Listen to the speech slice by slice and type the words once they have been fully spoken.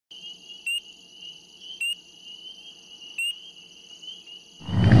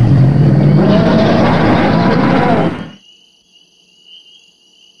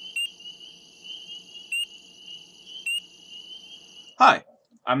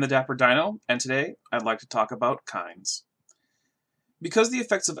I'm the Dapper Dino, and today I'd like to talk about kinds. Because the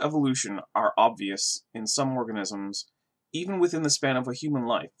effects of evolution are obvious in some organisms, even within the span of a human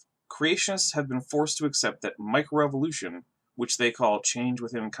life, creationists have been forced to accept that microevolution, which they call change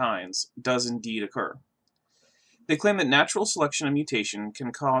within kinds, does indeed occur. They claim that natural selection and mutation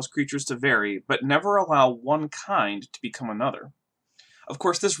can cause creatures to vary, but never allow one kind to become another. Of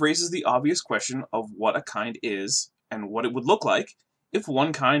course, this raises the obvious question of what a kind is, and what it would look like if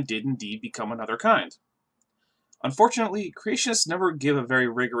one kind did indeed become another kind. Unfortunately, creationists never give a very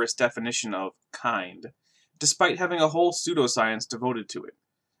rigorous definition of kind, despite having a whole pseudoscience devoted to it.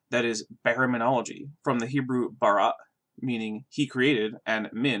 That is, baraminology, from the Hebrew bara, meaning he created, and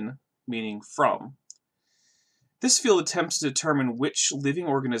min, meaning from. This field attempts to determine which living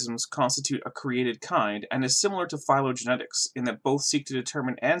organisms constitute a created kind, and is similar to phylogenetics in that both seek to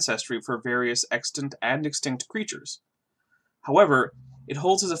determine ancestry for various extant and extinct creatures. However, it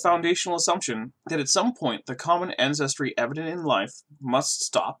holds as a foundational assumption that at some point the common ancestry evident in life must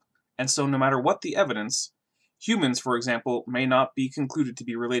stop, and so no matter what the evidence, humans, for example, may not be concluded to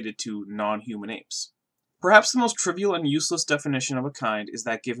be related to non-human apes. Perhaps the most trivial and useless definition of a kind is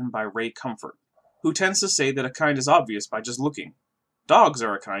that given by Ray Comfort, who tends to say that a kind is obvious by just looking. Dogs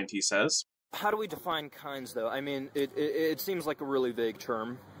are a kind, he says. How do we define kinds, though? I mean, it seems like a really vague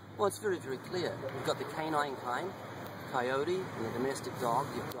term. Well, it's very, very clear. You've got the canine kind, coyote, and the domestic dog.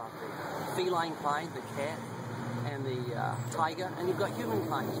 You've got the feline kind, the cat, and the tiger, and you've got human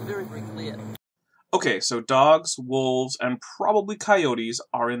kind. It's very, very clear. Okay, so dogs, wolves, and probably coyotes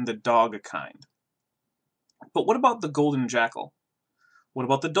are in the dog kind. But what about the golden jackal? What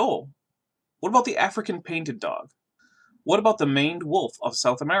about the dhole? What about the African painted dog? What about the maned wolf of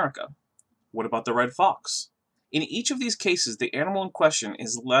South America? What about the red fox? In each of these cases, the animal in question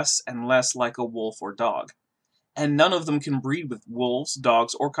is less and less like a wolf or dog, and none of them can breed with wolves,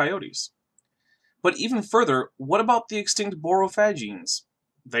 dogs, or coyotes. But even further, what about the extinct borophagenes?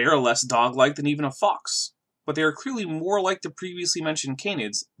 They are less dog-like than even a fox, but they are clearly more like the previously mentioned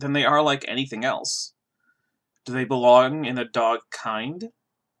canids than they are like anything else. Do they belong in the dog kind?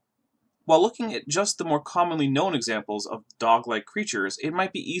 While looking at just the more commonly known examples of dog-like creatures, it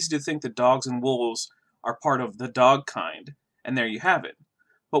might be easy to think that dogs and wolves are part of the dog kind, and there you have it.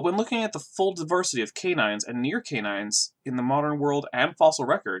 But when looking at the full diversity of canines and near canines in the modern world and fossil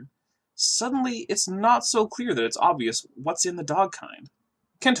record, suddenly it's not so clear that it's obvious what's in the dog kind.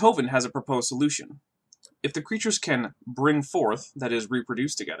 Kent Hovind has a proposed solution. If the creatures can bring forth, that is,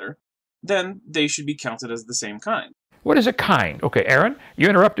 reproduce together, then they should be counted as the same kind. What is a kind? Okay, Aaron, you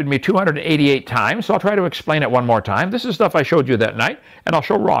interrupted me 288 times, so I'll try to explain it one more time. This is stuff I showed you that night, and I'll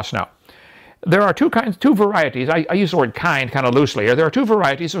show Ross now. There are two varieties. I use the word kind kind of loosely here. There are two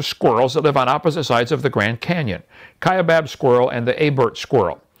varieties of squirrels that live on opposite sides of the Grand Canyon, Kaibab squirrel and the Abert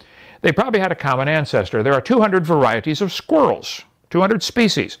squirrel. They probably had a common ancestor. There are 200 varieties of squirrels, 200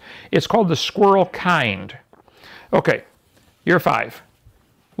 species. It's called the squirrel kind. Okay, you're 5.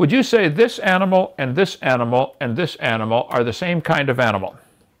 Would you say this animal and this animal and this animal are the same kind of animal?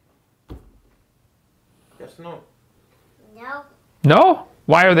 Yes, no. No. No?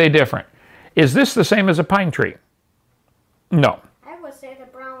 Why are they different? Is this the same as a pine tree? No. I would say the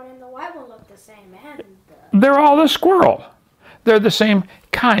brown one and the white one look the same, and They're all the squirrel. They're the same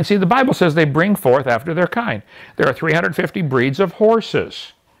kind. See, the Bible says they bring forth after their kind. There are 350 breeds of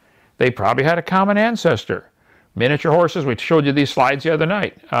horses. They probably had a common ancestor. Miniature horses, we showed you these slides the other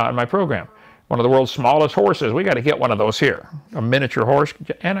night on my program. One of the world's smallest horses. We got to get one of those here. A miniature horse.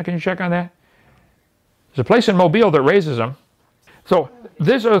 Anna, can you check on that? There's a place in Mobile that raises them. So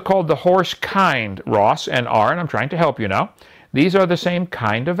these are called the horse kind, Ross and R, and I'm trying to help you now. These are the same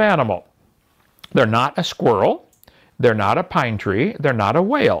kind of animal. They're not a squirrel. They're not a pine tree. They're not a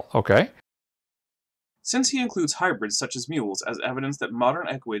whale, okay? Since he includes hybrids such as mules as evidence that modern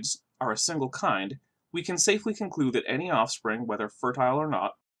equids are a single kind, we can safely conclude that any offspring, whether fertile or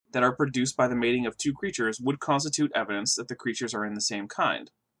not, that are produced by the mating of two creatures would constitute evidence that the creatures are in the same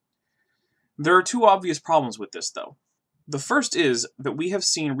kind. There are two obvious problems with this, though. The first is that we have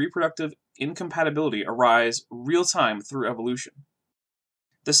seen reproductive incompatibility arise real-time through evolution.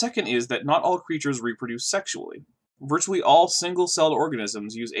 The second is that not all creatures reproduce sexually. Virtually all single-celled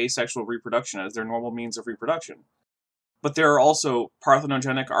organisms use asexual reproduction as their normal means of reproduction. But there are also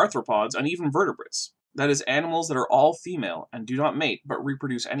parthenogenic arthropods and even vertebrates. That is, animals that are all female and do not mate but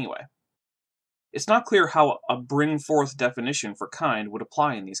reproduce anyway. It's not clear how a bring-forth definition for kind would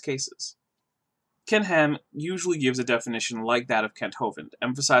apply in these cases. Ken Ham usually gives a definition like that of Kent Hovind,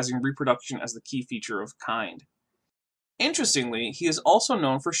 emphasizing reproduction as the key feature of kind. Interestingly, he is also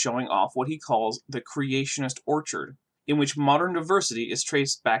known for showing off what he calls the creationist orchard, in which modern diversity is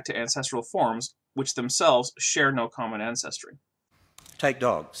traced back to ancestral forms which themselves share no common ancestry. Take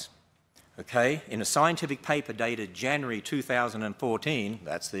dogs. Okay, in a scientific paper dated January 2014,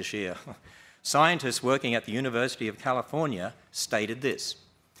 that's this year, scientists working at the University of California stated this: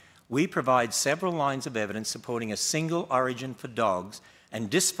 "We provide several lines of evidence supporting a single origin for dogs and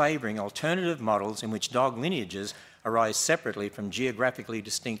disfavoring alternative models in which dog lineages arise separately from geographically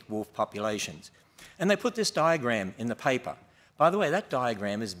distinct wolf populations." And they put this diagram in the paper. By the way, that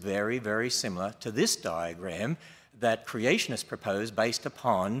diagram is very, very similar to this diagram that creationists proposed based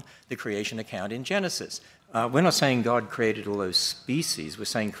upon the creation account in Genesis. We're not saying God created all those species, we're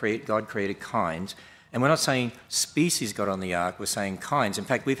saying God created kinds. And we're not saying species got on the ark, we're saying kinds. In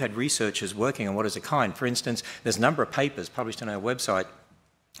fact, we've had researchers working on what is a kind. For instance, there's a number of papers published on our website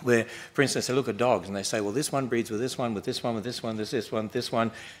where, for instance, they look at dogs and they say, well, this one breeds with this one, with this one, with this one, this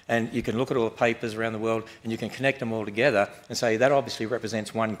one, and you can look at all the papers around the world and you can connect them all together and say that obviously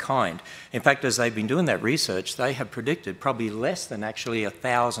represents one kind. In fact, as they've been doing that research, they have predicted probably less than actually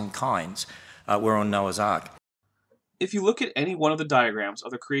 1,000 kinds were on Noah's Ark. If you look at any one of the diagrams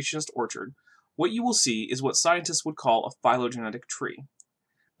of the creationist orchard, what you will see is what scientists would call a phylogenetic tree.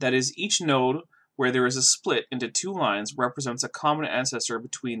 That is, each node where there is a split into two lines represents a common ancestor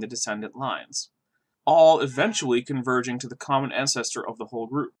between the descendant lines, all eventually converging to the common ancestor of the whole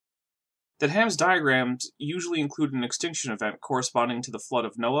group. That Ham's diagrams usually include an extinction event corresponding to the flood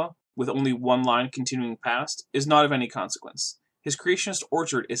of Noah, with only one line continuing past, is not of any consequence. His creationist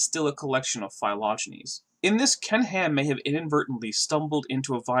orchard is still a collection of phylogenies. In this, Ken Ham may have inadvertently stumbled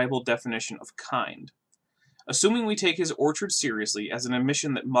into a viable definition of kind. Assuming we take his orchard seriously as an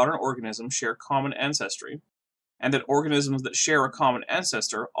admission that modern organisms share common ancestry, and that organisms that share a common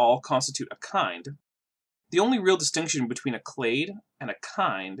ancestor all constitute a kind, the only real distinction between a clade and a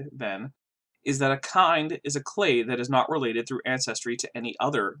kind, then, is that a kind is a clade that is not related through ancestry to any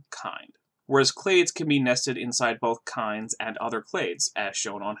other kind, whereas clades can be nested inside both kinds and other clades, as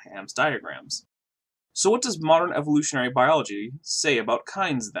shown on Ham's diagrams. So what does modern evolutionary biology say about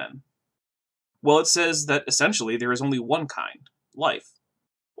kinds, then? Well, it says that essentially there is only one kind, life.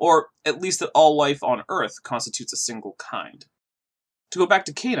 Or at least that all life on Earth constitutes a single kind. To go back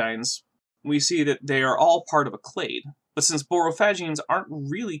to canines, we see that they are all part of a clade, but since borophagians aren't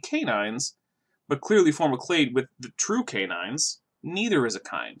really canines, but clearly form a clade with the true canines, neither is a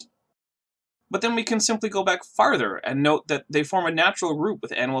kind. But then we can simply go back farther and note that they form a natural group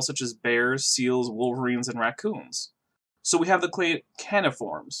with animals such as bears, seals, wolverines, and raccoons. So we have the clade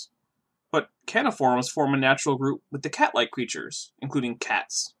caniforms. But caniforms form a natural group with the cat-like creatures, including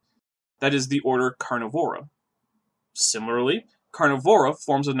cats. That is the order Carnivora. Similarly, Carnivora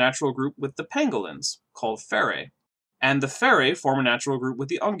forms a natural group with the pangolins, called Ferae. And the Ferae form a natural group with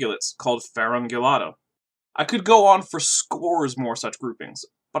the ungulates, called Ferungulata. I could go on for scores more such groupings,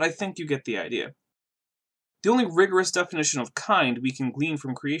 but I think you get the idea. The only rigorous definition of kind we can glean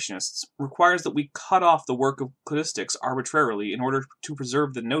from creationists requires that we cut off the work of cladistics arbitrarily in order to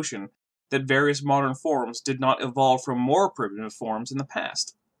preserve the notion that various modern forms did not evolve from more primitive forms in the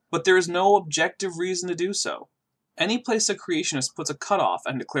past. But there is no objective reason to do so. Any place a creationist puts a cutoff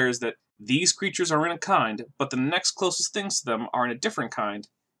and declares that these creatures are in a kind, but the next closest things to them are in a different kind,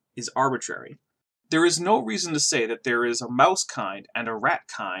 is arbitrary. There is no reason to say that there is a mouse kind and a rat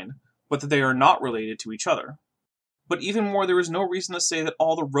kind, but that they are not related to each other. But even more, there is no reason to say that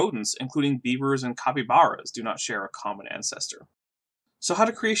all the rodents, including beavers and capybaras, do not share a common ancestor. So how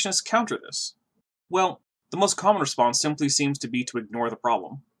do creationists counter this? Well, the most common response simply seems to be to ignore the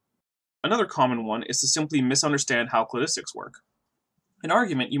problem. Another common one is to simply misunderstand how cladistics work. An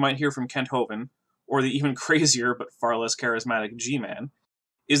argument you might hear from Kent Hovind, or the even crazier but far less charismatic G-Man,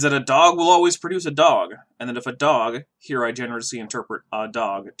 is that a dog will always produce a dog, and that if a dog, here I generously interpret a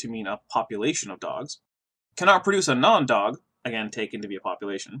dog to mean a population of dogs, cannot produce a non-dog, again taken to be a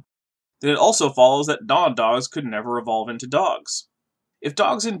population, then it also follows that non-dogs could never evolve into dogs. If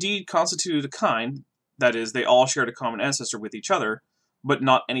dogs indeed constituted a kind, that is, they all shared a common ancestor with each other, but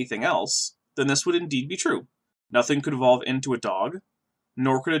not anything else, then this would indeed be true. Nothing could evolve into a dog,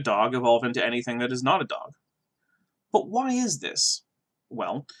 nor could a dog evolve into anything that is not a dog. But why is this?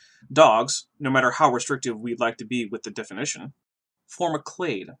 Well, dogs, no matter how restrictive we'd like to be with the definition, form a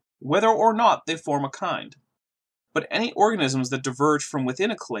clade, whether or not they form a kind. But any organisms that diverge from within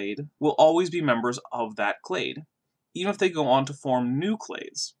a clade will always be members of that clade, even if they go on to form new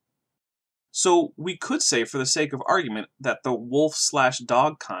clades. So we could say, for the sake of argument, that the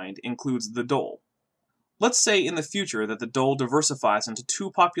wolf/dog kind includes the dhole. Let's say in the future that the dhole diversifies into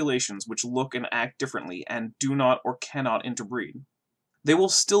two populations which look and act differently and do not or cannot interbreed. They will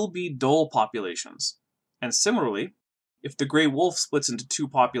still be dhole populations, and similarly, If the gray wolf splits into two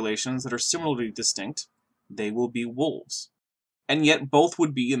populations that are similarly distinct, they will be wolves. And yet both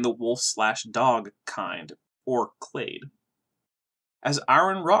would be in the wolf/dog kind, or clade. As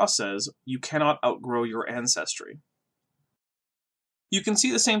Aaron Raw says, you cannot outgrow your ancestry. You can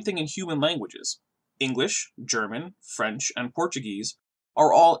see the same thing in human languages. English, German, French, and Portuguese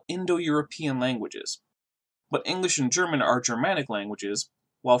are all Indo-European languages. But English and German are Germanic languages,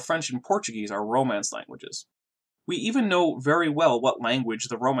 while French and Portuguese are Romance languages. We even know very well what language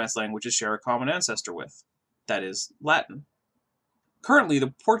the Romance languages share a common ancestor with. That is, Latin. Currently,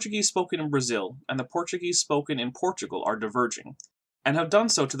 the Portuguese spoken in Brazil and the Portuguese spoken in Portugal are diverging, and have done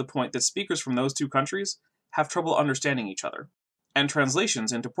so to the point that speakers from those two countries have trouble understanding each other, and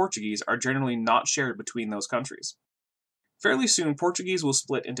translations into Portuguese are generally not shared between those countries. Fairly soon, Portuguese will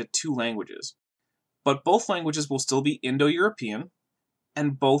split into two languages, but both languages will still be Indo-European,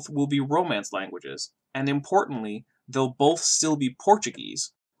 and both will be Romance languages, and importantly, they'll both still be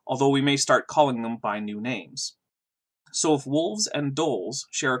Portuguese, although we may start calling them by new names. So if wolves and dholes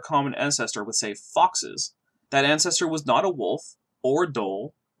share a common ancestor with, say, foxes, that ancestor was not a wolf, or a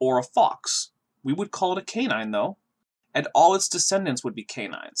dhole, or a fox. We would call it a canine, though, and all its descendants would be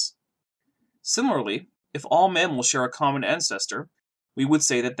canines. Similarly, if all mammals share a common ancestor, we would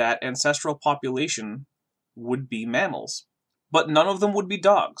say that that ancestral population would be mammals, but none of them would be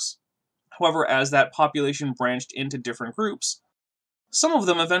dogs. However, as that population branched into different groups, some of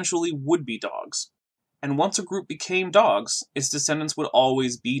them eventually would be dogs, and once a group became dogs, its descendants would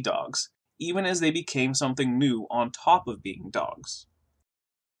always be dogs, even as they became something new on top of being dogs.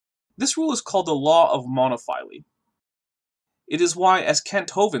 This rule is called the law of monophyly. It is why, as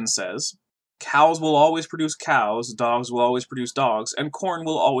Kent Hovind says, cows will always produce cows, dogs will always produce dogs, and corn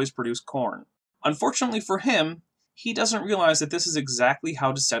will always produce corn. Unfortunately for him, he doesn't realize that this is exactly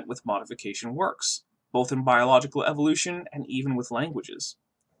how descent with modification works, both in biological evolution and even with languages.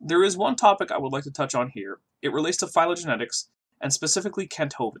 There is one topic I would like to touch on here. It relates to phylogenetics, and specifically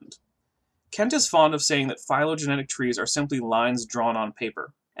Kent Hovind. Kent is fond of saying that phylogenetic trees are simply lines drawn on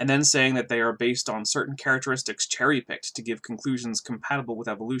paper, and then saying that they are based on certain characteristics cherry-picked to give conclusions compatible with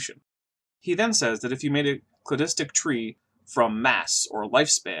evolution. He then says that if you made a cladistic tree from mass, or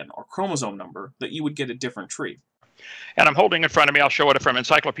lifespan, or chromosome number, that you would get a different tree. And I'm holding in front of me, I'll show it from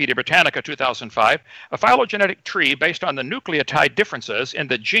Encyclopedia Britannica 2005, a phylogenetic tree based on the nucleotide differences in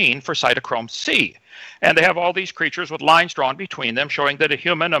the gene for cytochrome C. And they have all these creatures with lines drawn between them, showing that a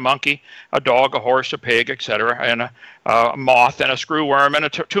human, a monkey, a dog, a horse, a pig, etc., and a moth, and a screwworm, and a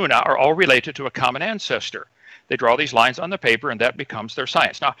tuna are all related to a common ancestor. They draw these lines on the paper, and that becomes their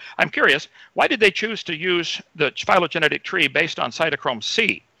science. Now, I'm curious, why did they choose to use the phylogenetic tree based on cytochrome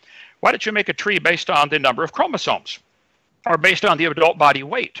C? Why did you make a tree based on the number of chromosomes, or based on the adult body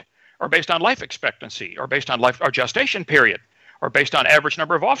weight, or based on life expectancy, or based on life or gestation period, or based on average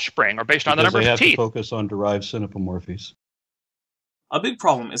number of offspring, or based on the number of teeth? Because they have to focus on derived synapomorphies. A big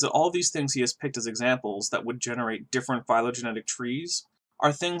problem is that all these things he has picked as examples that would generate different phylogenetic trees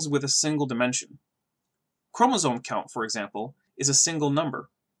are things with a single dimension. Chromosome count, for example, is a single number.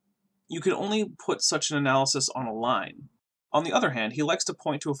 You can only put such an analysis on a line. On the other hand, he likes to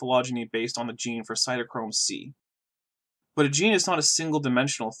point to a phylogeny based on the gene for cytochrome C. But a gene is not a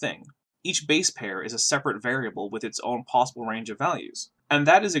single-dimensional thing. Each base pair is a separate variable with its own possible range of values, and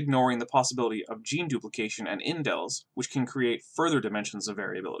that is ignoring the possibility of gene duplication and indels, which can create further dimensions of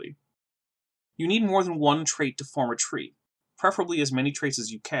variability. You need more than one trait to form a tree, preferably as many traits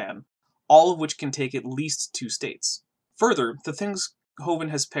as you can, all of which can take at least two states. Further, the things Hovind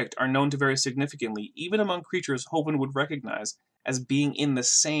has picked are known to vary significantly even among creatures Hovind would recognize as being in the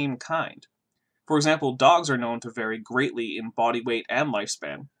same kind. For example, dogs are known to vary greatly in body weight and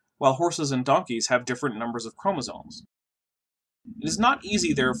lifespan, while horses and donkeys have different numbers of chromosomes. It is not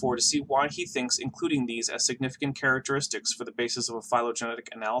easy, therefore, to see why he thinks including these as significant characteristics for the basis of a phylogenetic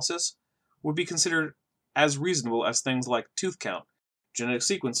analysis would be considered as reasonable as things like tooth count, genetic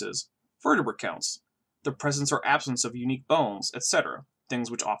sequences, vertebrate counts, the presence or absence of unique bones, etc., things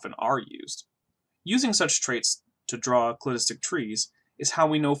which often are used. Using such traits to draw cladistic trees is how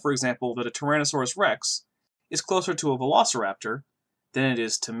we know, for example, that a Tyrannosaurus rex is closer to a velociraptor than it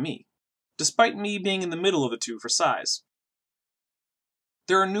is to me, despite me being in the middle of the two for size.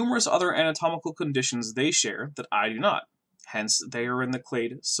 There are numerous other anatomical conditions they share that I do not, hence they are in the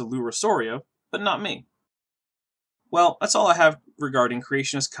clade Coelurosauria, but not me. Well, that's all I have regarding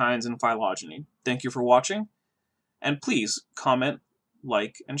creationist kinds and phylogeny. Thank you for watching, and please comment,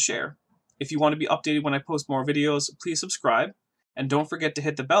 like, and share. If you want to be updated when I post more videos, please subscribe, and don't forget to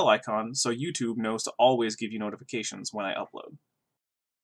hit the bell icon so YouTube knows to always give you notifications when I upload.